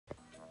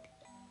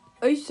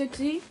Hey,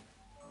 sexy.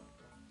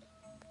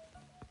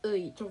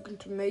 You talking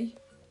to me?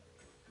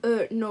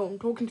 No, I'm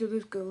talking to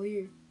this girl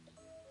here.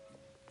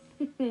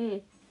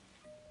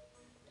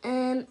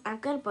 I've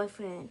got a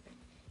boyfriend.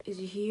 Is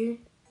he here?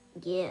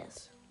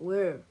 Yes.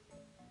 Where?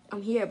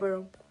 I'm here,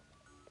 bro.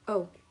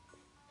 Oh.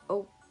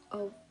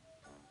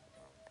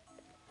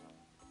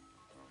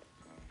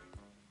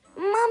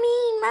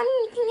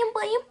 Mommy, can you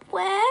play a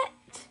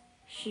pet?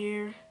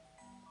 Sure.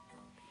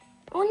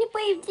 I want to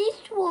play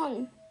this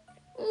one.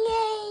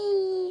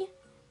 Yay!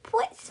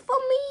 What's for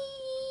me?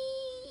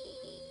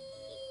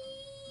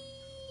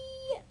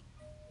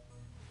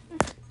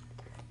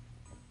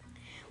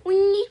 We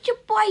need to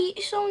buy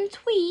some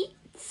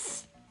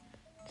sweets.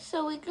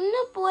 So we're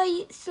gonna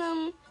buy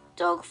some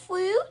dog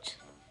food.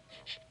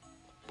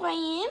 Buy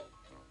him.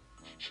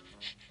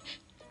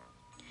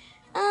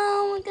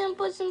 We're gonna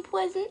put some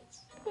presents.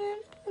 My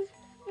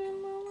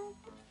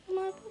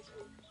presents.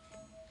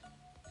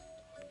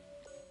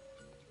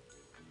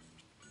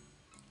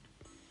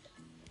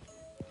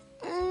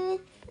 And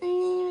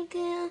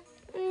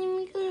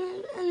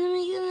then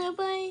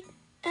we're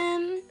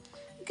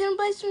gonna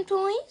buy some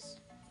toys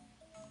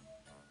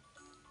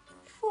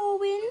for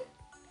Win.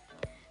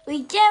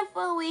 We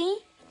definitely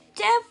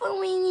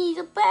need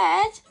a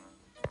bed.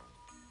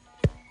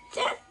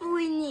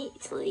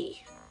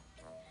 Definitely.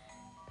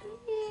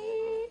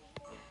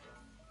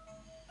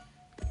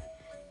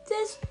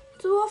 There's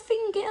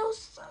nothing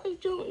else I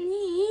don't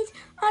need.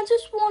 I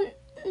just want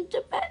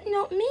the bed,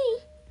 not me.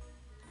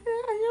 I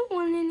don't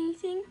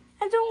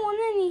want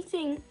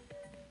anything.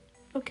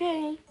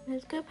 Okay,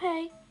 let's go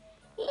pay.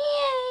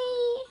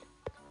 Yay!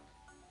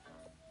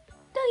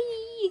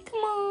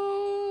 Come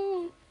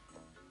on.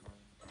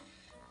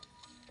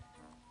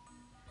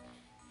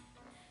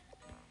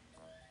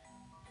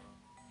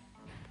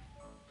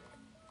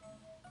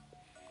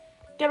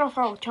 Get off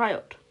our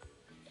child.